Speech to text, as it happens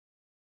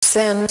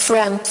San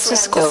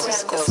Francisco.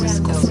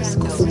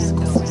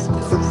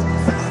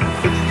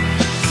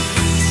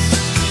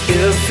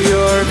 If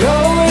you're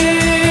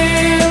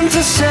going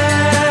to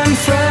San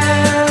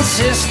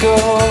Francisco,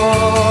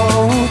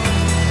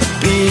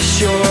 be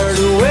sure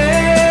to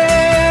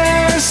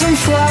wear some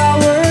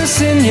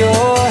flowers in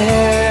your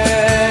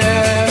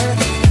hair.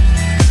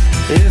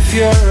 If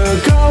you're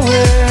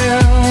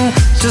going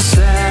to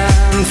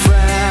San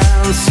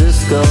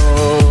Francisco,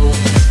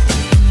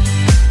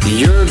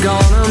 you're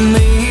gonna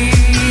meet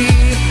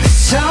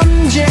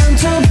some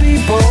gentle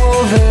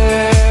people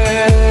there.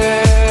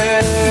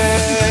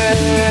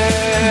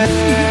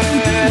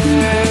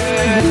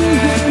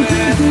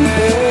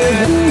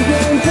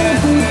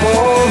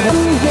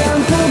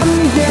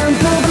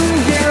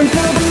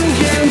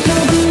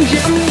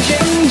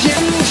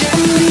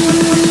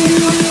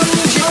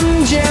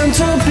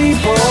 Gentle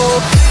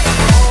people.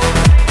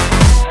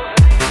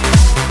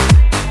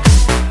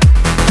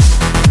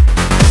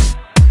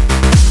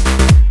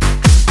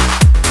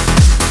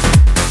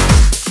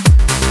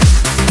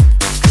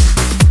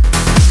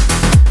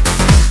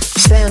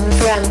 San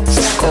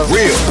Francisco.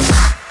 Real.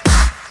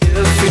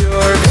 If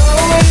you're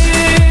going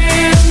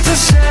to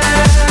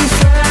San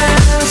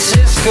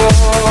Francisco,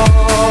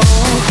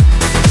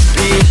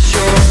 be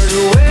sure to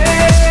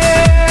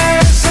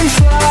wear some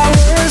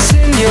flowers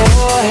in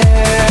your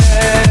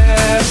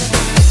hair.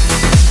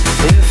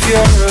 If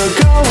you're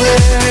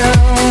going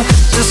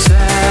to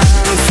San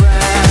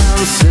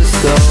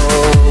Francisco,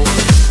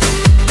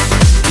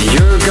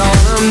 you're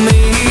gonna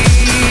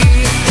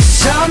meet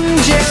some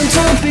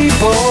gentle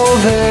people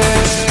there.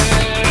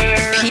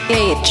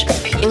 PH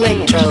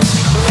Electro.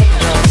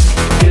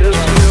 If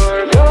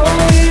you're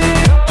going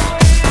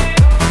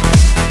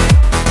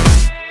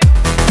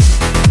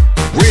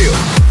real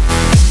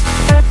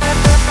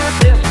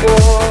disco.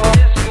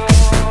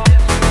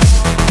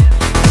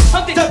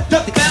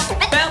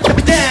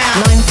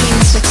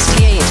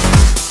 1968.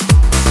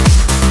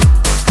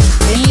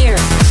 The year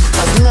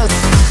of love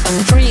and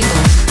freedom.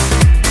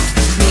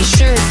 Be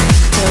sure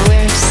to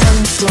wear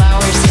some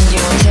flowers in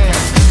your hair.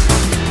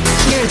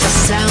 Hear the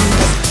sound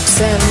of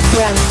San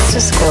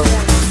Francisco.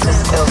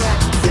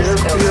 If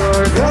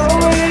you're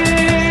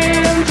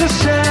going to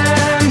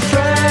San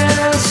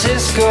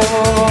Francisco,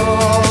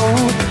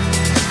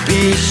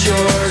 be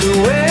sure to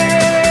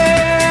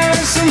wear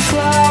some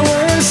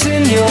flowers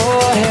in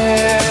your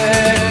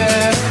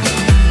hair.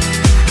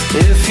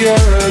 If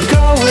you're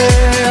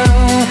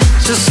going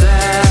to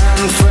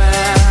San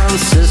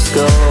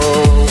Francisco,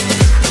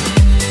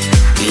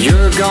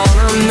 you're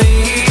gonna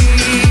meet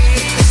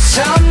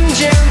some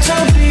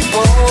gentle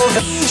people,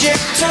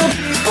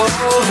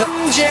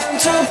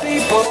 gentle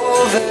people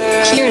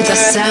there. Hear the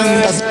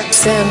sound of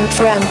San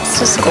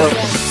Francisco.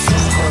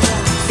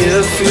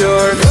 If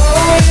you're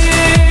going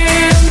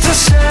to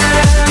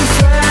San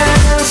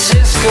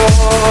Francisco,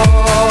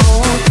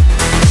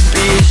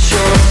 be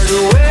sure to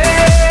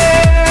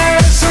wear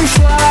some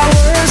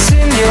flowers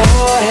in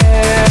your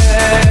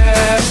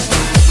hair.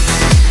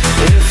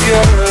 If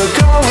you're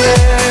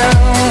going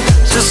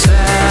to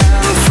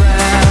San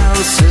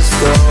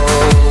Francisco,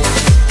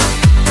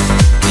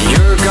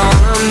 you're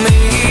gonna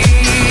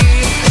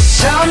meet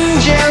some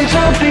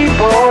gentle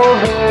people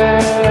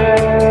there.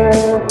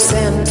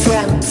 San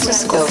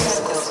Francisco.